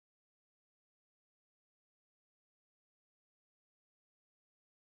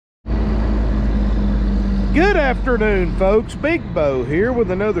Good afternoon, folks. Big Bo here with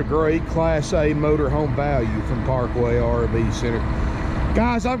another great Class A motorhome value from Parkway RV Center.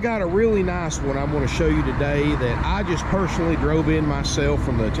 Guys, I've got a really nice one I'm going to show you today that I just personally drove in myself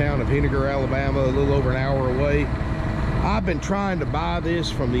from the town of Henniger, Alabama, a little over an hour away. I've been trying to buy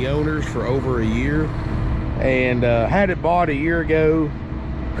this from the owners for over a year and had it bought a year ago.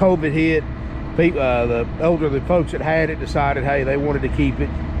 COVID hit. The elderly folks that had it decided, hey, they wanted to keep it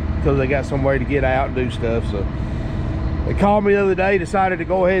because they got some way to get out and do stuff. So they called me the other day, decided to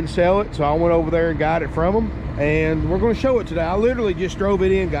go ahead and sell it. So I went over there and got it from them, and we're going to show it today. I literally just drove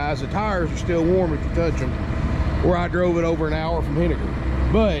it in, guys. The tires are still warm if you touch them, where I drove it over an hour from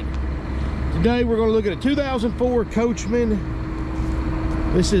Henniger. But today we're going to look at a 2004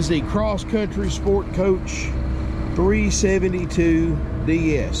 Coachmen. This is the Cross Country Sport Coach 372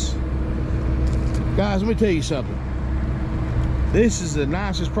 DS. Guys, let me tell you something. This is the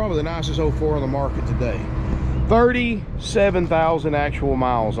nicest, probably the nicest 04 on the market today. 37,000 actual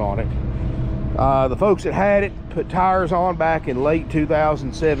miles on it. The folks that had it put tires on back in late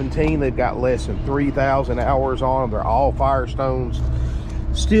 2017. They've got less than 3,000 hours on them. They're all Firestones.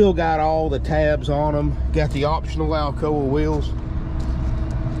 Still got all the tabs on them. Got the optional Alcoa wheels.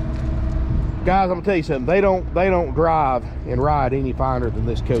 Guys, I'm gonna tell you something. They don't drive and ride any finer than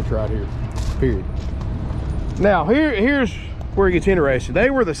this coach right here. Period. Now here's where it gets interesting. They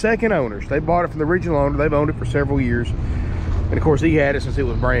were the second owners. They bought it from the original owner. They've owned it for several years, and of course he had it since it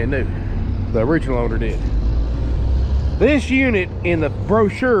was brand new. The original owner did. This unit in the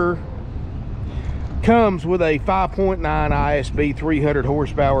brochure comes with a 5.9 ISB 300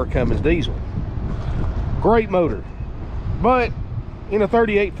 horsepower Cummins diesel. Great motor, but in a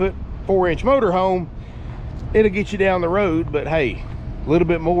 38-foot 4-inch motorhome, it'll get you down the road, but hey, a little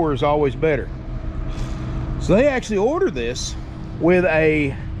bit more is always better. So they actually ordered this with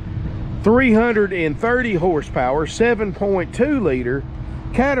a 330 horsepower 7.2 liter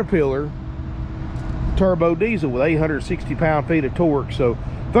Caterpillar turbo diesel with 860 pound-feet of torque. So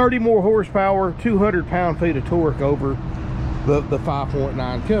 30 more horsepower, 200 pound-feet of torque over the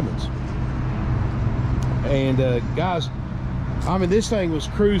 5.9 Cummins. And guys, I mean, this thing was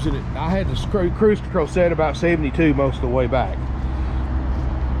cruising it. I had the cruise control set about 72 most of the way back,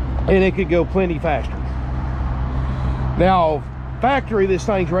 and it could go plenty faster. Now, factory, this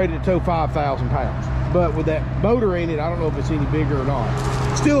thing's rated to tow 5,000 pounds, but with that motor in it, I don't know if it's any bigger or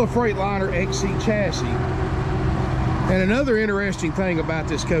not. Still a Freightliner XC chassis. And another interesting thing about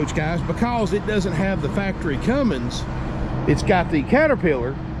this coach, guys, because it doesn't have the factory Cummins, it's got the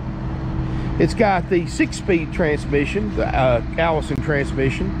Caterpillar. It's got the 6-speed transmission, the Allison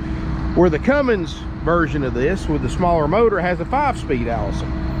transmission, where the Cummins version of this with the smaller motor has a 5-speed Allison.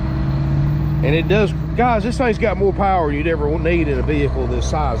 And it does, guys, this thing's got more power than you'd ever need in a vehicle this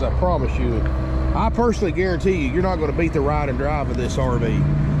size, I promise you. I personally guarantee you, you're not going to beat the ride and drive of this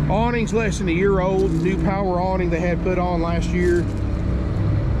RV. Awning's less than a year old, new power awning they had put on last year.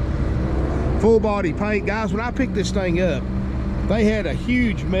 Full body paint. Guys, when I picked this thing up, they had a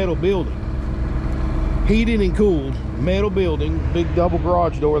huge metal building. Heated and cooled metal building, big double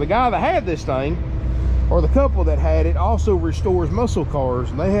garage door. The guy that had this thing, or the couple that had it, also restores muscle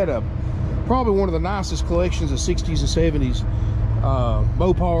cars, and they had probably one of the nicest collections of 60s and 70s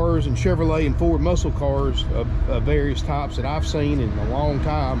Mopars and Chevrolet and Ford muscle cars of various types that I've seen in a long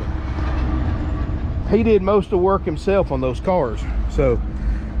time. And he did most of the work himself on those cars. So,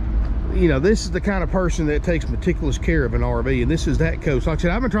 you know, this is the kind of person that takes meticulous care of an RV, and this is that coach. Like I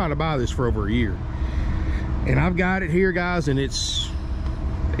said, I've been trying to buy this for over a year, and I've got it here, guys, and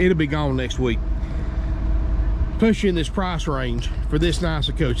it'll be gone next week. Especially in this price range for this nice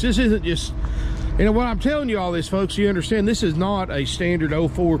a coach. This isn't just, you know, what I'm telling you all this, folks, you understand this is not a standard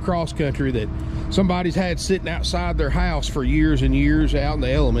 04 cross country that somebody's had sitting outside their house for years and years out in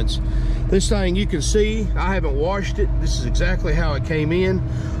the elements. This thing, you can see, I haven't washed it. This is exactly how it came in.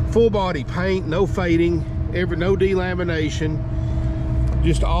 Full body paint, no fading, no delamination.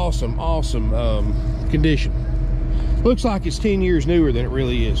 Just awesome, awesome condition. Looks like it's 10 years newer than it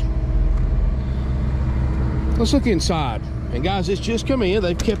really is. Let's look inside. And guys, it's just come in.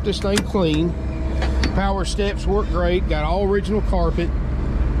 They've kept this thing clean. Power steps work great. Got all original carpet.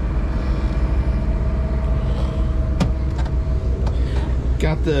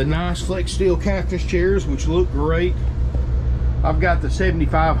 Got the nice flex steel cactus chairs, which look great. I've got the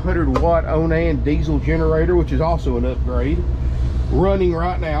 7,500 watt Onan diesel generator, which is also an upgrade, running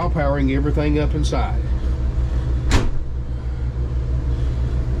right now, powering everything up inside.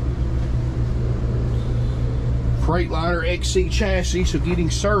 Freightliner XC chassis, so getting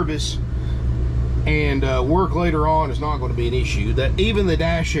service and work later on is not going to be an issue. That even the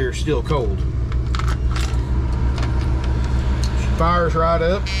dash air is still cold. Fires right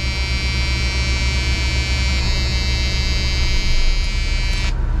up.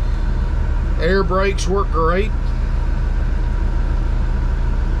 Air brakes work great.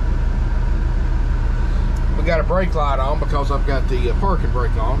 We got a brake light on because I've got the parking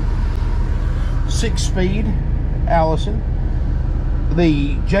brake on. 6-speed Allison.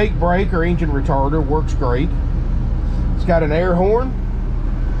 The Jake brake or engine retarder works great. It's got an air horn.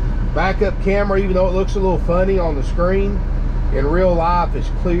 Backup camera, even though it looks a little funny on the screen, in real life it's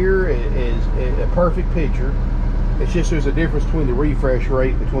clear. It is a perfect picture. It's just there's a difference between the refresh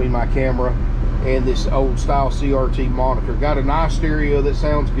rate between my camera and this old style CRT monitor. Got a nice stereo that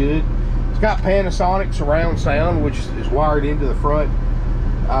sounds good. It's got Panasonic surround sound, which is wired into the front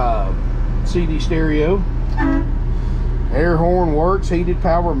CD stereo. Air horn works, heated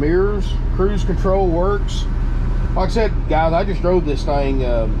power mirrors, cruise control works. Like I said, guys, I just drove this thing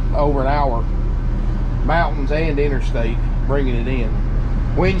over an hour, mountains and interstate, bringing it in.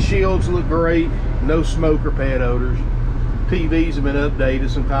 Windshields look great, no smoke or pet odors. TVs have been updated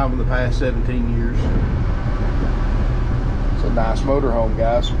sometime in the past 17 years. It's a nice motorhome,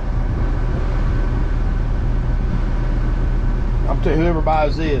 guys. I'm telling you, whoever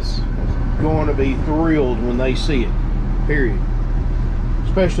buys this is going to be thrilled when they see it, period.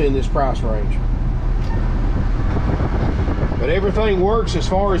 Especially in this price range. But everything works as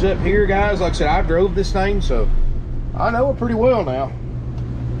far as up here, guys. Like I said, I drove this thing, so I know it pretty well now.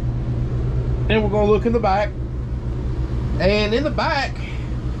 And we're going to look in the back. And in the back,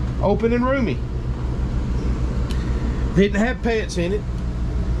 open and roomy. Didn't have pets in it.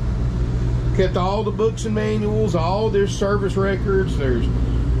 Kept all the books and manuals, all their service records. There's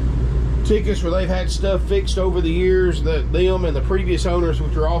tickets where they've had stuff fixed over the years, that them and the previous owners,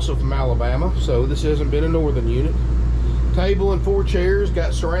 which are also from Alabama. So this hasn't been a northern unit. Table and 4 chairs,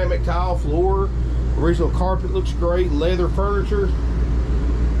 got ceramic tile floor. Original carpet looks great, leather furniture.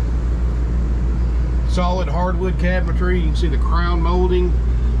 Solid hardwood cabinetry. You can see the crown molding.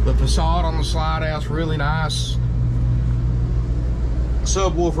 The facade on the slide out's really nice.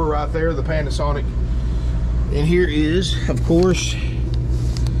 Subwoofer right there, the Panasonic. And here is, of course,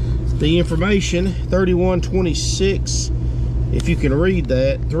 the information. 3126, if you can read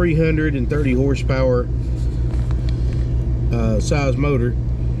that, 330 horsepower size motor.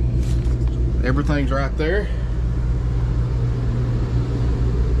 Everything's right there.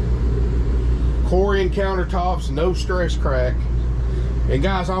 Corian countertops, no stress crack. And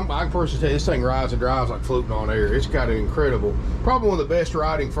guys, I can personally tell you, this thing rides and drives like floating on air. It's got an incredible, probably one of the best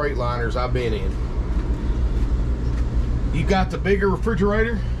riding Freightliners I've been in. You got the bigger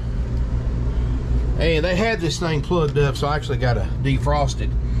refrigerator, and they had this thing plugged up, so I actually got to defrost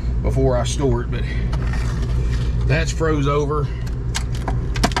it before I store it, but that's froze over.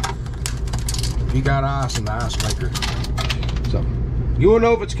 You got ice in the ice maker. So, you want to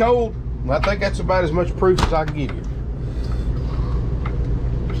know if it's cold? Well, I think that's about as much proof as I can give you.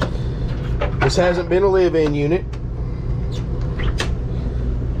 This hasn't been a live-in unit.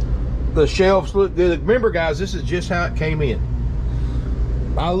 The shelves look good. Remember, guys, this is just how it came in.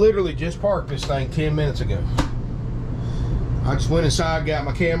 I literally just parked this thing 10 minutes ago. I just went inside, got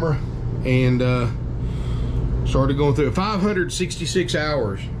my camera, and started going through it. 566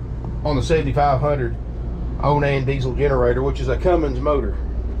 hours on the 7500 Onan diesel generator, which is a Cummins motor.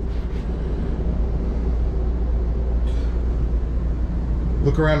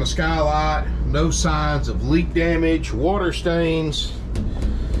 Look around the skylight, no signs of leak damage, water stains.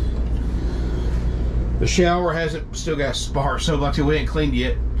 The shower hasn't, still got sparks, so like I said, we ain't cleaned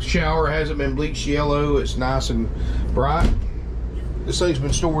yet. Shower hasn't been bleached yellow, it's nice and bright. This thing's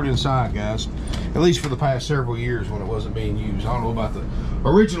been stored inside, guys, at least for the past several years when it wasn't being used. I don't know about the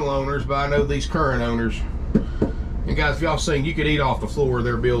original owners, but I know these current owners. And guys, if y'all seen, you could eat off the floor of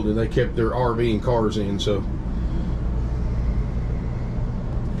their building. They kept their RV and cars in, so.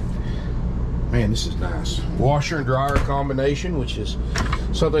 Man, this is nice. Washer and dryer combination, which is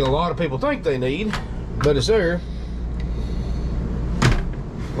something a lot of people think they need, but it's there.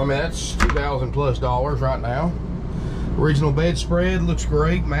 I mean, that's $2,000+ right now. Original bedspread looks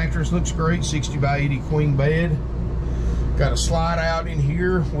great. Mattress looks great. 60 by 80 queen bed. Got a slide out in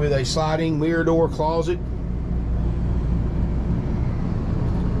here with a sliding mirror door closet.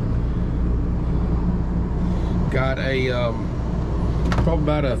 Got a probably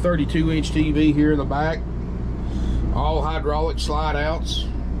about a 32-inch TV here in the back. All hydraulic slide outs.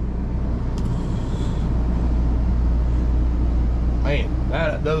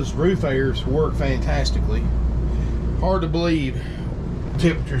 Man, those roof airs work fantastically. Hard to believe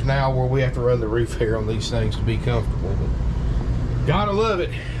temperatures now where we have to run the roof air on these things to be comfortable, but gotta love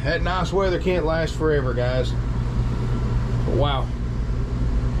it. That nice weather can't last forever, guys. Wow.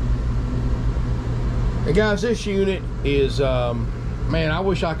 And guys, this unit is, man, I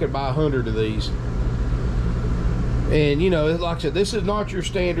wish I could buy 100 of these. And, you know, like I said, this is not your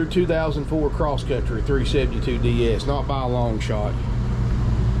standard 2004 cross country 372 DS, not by a long shot.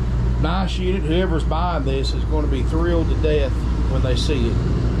 Nice unit. Whoever's buying this is going to be thrilled to death when they see it.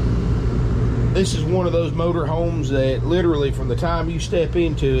 This is one of those motor homes that literally from the time you step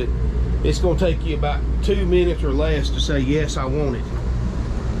into it, it's going to take you about 2 minutes or less to say, yes, I want it.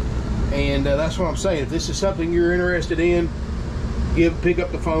 And that's what I'm saying. If this is something you're interested in, pick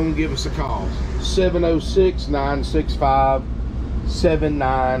up the phone, give us a call.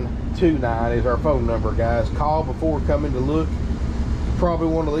 706-965-7929 is our phone number, guys. Call before coming to look. You probably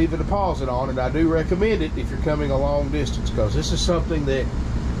want to leave a deposit on it. I do recommend it if you're coming a long distance, because this is something that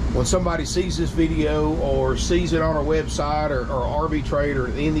when somebody sees this video or sees it on our website or RV Trade or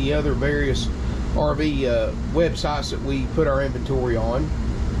any of the other various RV websites that we put our inventory on,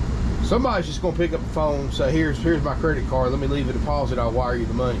 somebody's just going to pick up the phone and say, here's my credit card, let me leave a deposit, I'll wire you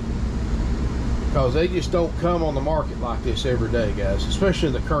the money. Because they just don't come on the market like this every day, guys, especially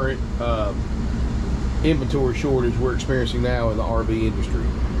in the current inventory shortage we're experiencing now in the RV industry.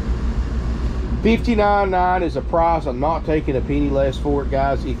 $59.9 is a price. I'm not taking a penny less for it,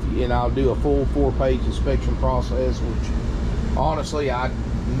 guys. And I'll do a full 4-page inspection process, which honestly I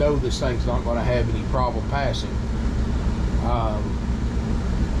know this thing's not going to have any problem passing.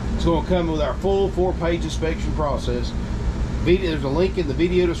 It's going to come with our full 4-page inspection process. There's a link in the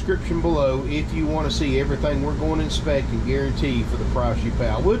video description below if you want to see everything we're going to inspect and guarantee for the price you pay.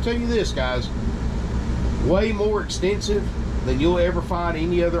 I will tell you this, guys, way more extensive than you'll ever find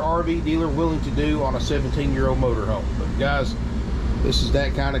any other RV dealer willing to do on a 17-year-old motorhome. But guys, this is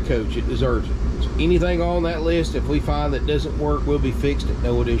that kind of coach. It deserves it. So anything on that list, if we find that doesn't work, will be fixed at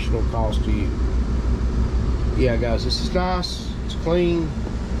no additional cost to you. Yeah, guys, this is nice. It's clean.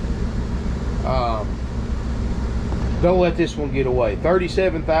 Don't let this one get away.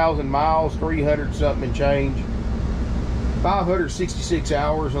 37,000 miles, 300 something and change, 566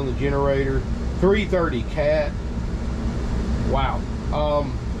 hours on the generator, 330 cat. Wow.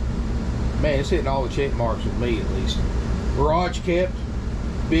 Man, it's hitting all the check marks with me, at least. Garage kept,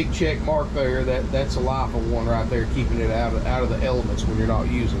 big check mark there. That's a life of one right there, keeping it out of the elements when you're not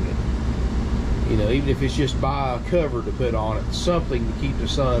using it. You know, even if it's just buy a cover to put on it, something to keep the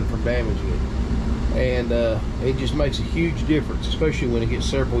sun from damaging it. And it just makes a huge difference, especially when it gets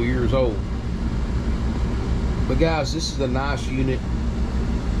several years old. But guys, this is a nice unit.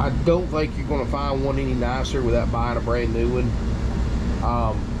 I don't think you're going to find one any nicer without buying a brand new one.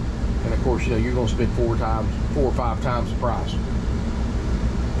 And of course, you know, you're going to spend 4 or 5 times the price.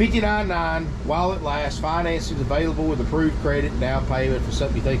 $59.9 while it lasts. Financing is available with approved credit and down payment for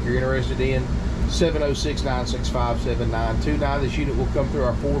something you think you're interested in. 706-965-7929. This unit will come through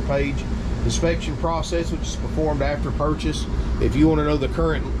our 4-page inspection process, which is performed after purchase. If you want to know the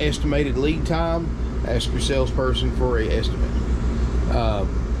current estimated lead time, ask your salesperson for an estimate.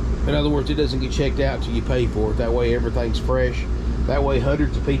 In other words, it doesn't get checked out until you pay for it. That way everything's fresh. That way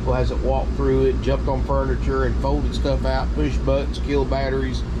hundreds of people hasn't walked through it, jumped on furniture and folded stuff out, pushed buttons, killed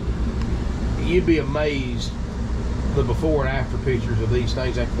batteries. You'd be amazed the before and after pictures of these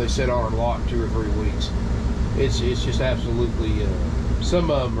things after they sit on our lot in 2 or 3 weeks. It's just absolutely,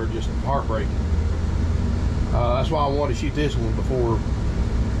 some of them are just heartbreaking. That's why I wanted to shoot this one before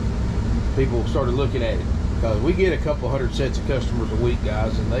people started looking at it. Because we get a couple hundred sets of customers a week,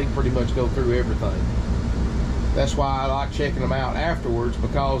 guys, and they pretty much go through everything. That's why I like checking them out afterwards,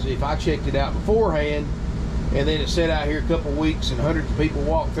 because if I checked it out beforehand and then it sat out here a couple weeks and hundreds of people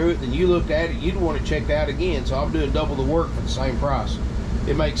walked through it, then you looked at it, you'd want it checked out again. So I'm doing double the work for the same price.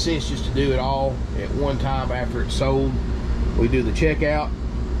 It makes sense just to do it all at one time after it's sold. We do the checkout,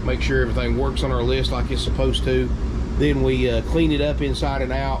 make sure everything works on our list like it's supposed to. Then we clean it up inside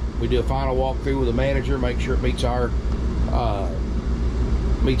and out. We do a final walkthrough with the manager, make sure it meets our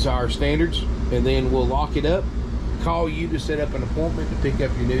standards, and then we'll lock it up, call you to set up an appointment to pick up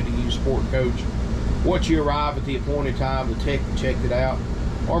your new to use SportCoach. Once you arrive at the appointed time, the tech that checked it out,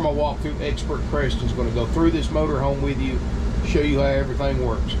 or my walkthrough expert Preston is going to go through this motorhome with you, show you how everything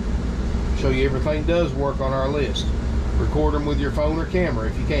works, show you everything does work on our list, record them with your phone or camera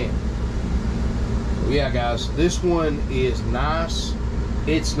if you can. Yeah, guys, this one is nice.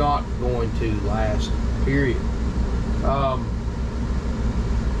 It's not going to last, period.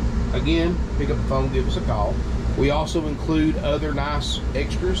 Again, pick up the phone, give us a call. We also include other nice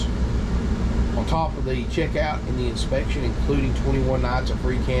extras on top of the checkout and the inspection, including 21 nights of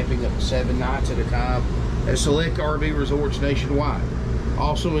free camping up to 7 nights at a time at select RV resorts nationwide.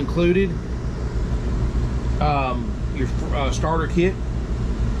 Also included, your starter kit.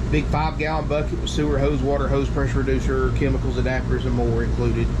 Big 5-gallon bucket with sewer hose, water hose, pressure reducer, chemicals, adapters, and more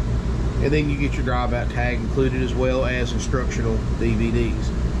included. And then you get your drive out tag included, as well as instructional DVDs.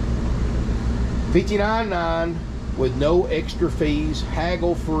 $59.9 with no extra fees,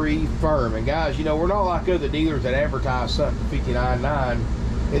 haggle free, firm. And guys, you know, we're not like other dealers that advertise something for $59.9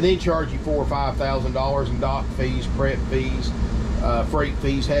 and then charge you $4,000 or $5,000 in dock fees, prep fees, freight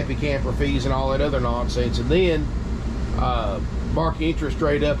fees, happy camper fees, and all that other nonsense, and then mark your interest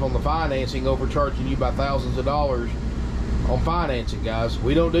rate up on the financing, overcharging you by thousands of dollars on financing. Guys,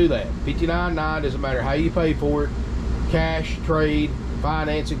 we don't do that. $59.9, doesn't matter how you pay for it, cash, trade,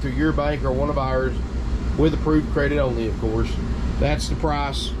 financing through your bank or one of ours, with approved credit only, of course. That's the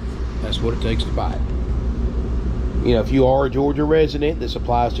price. That's what it takes to buy it. You know, if you are a Georgia resident, this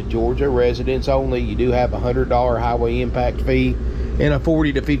applies to Georgia residents only. You do have a $100 highway impact fee and a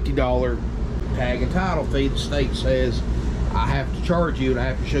 $40 to $50 tag and title fee. The state says I have to charge you, and I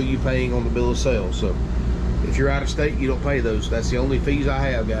have to show you paying on the bill of sale. So if you're out of state, you don't pay those. That's the only fees I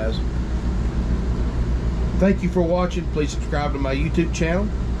have, guys. Thank you for watching. Please subscribe to my YouTube channel.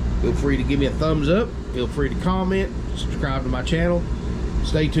 Feel free to give me a thumbs up. Feel free to comment. Subscribe to my channel.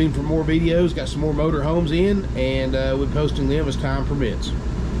 Stay tuned for more videos. Got some more motor homes in, and we'll be posting them as time permits.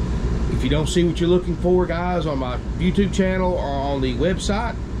 If you don't see what you're looking for, guys, on my YouTube channel or on the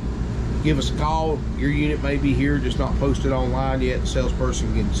website, give us a call. Your unit may be here, just not posted online yet. The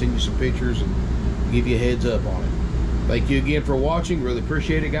salesperson can send you some pictures and give you a heads up on it. Thank you again for watching. Really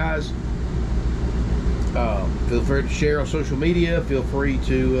appreciate it, guys. Feel free to share on social media. Feel free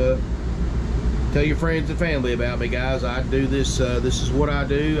to tell your friends and family about me, guys. I do this. This is what I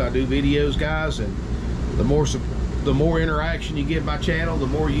do. I do videos, guys, and the more interaction you give my channel, the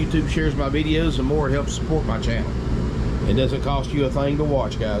more YouTube shares my videos, the more it helps support my channel. It doesn't cost you a thing to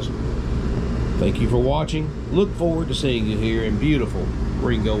watch, guys. Thank you for watching. Look forward to seeing you here in beautiful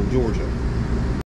Ringgold, Georgia.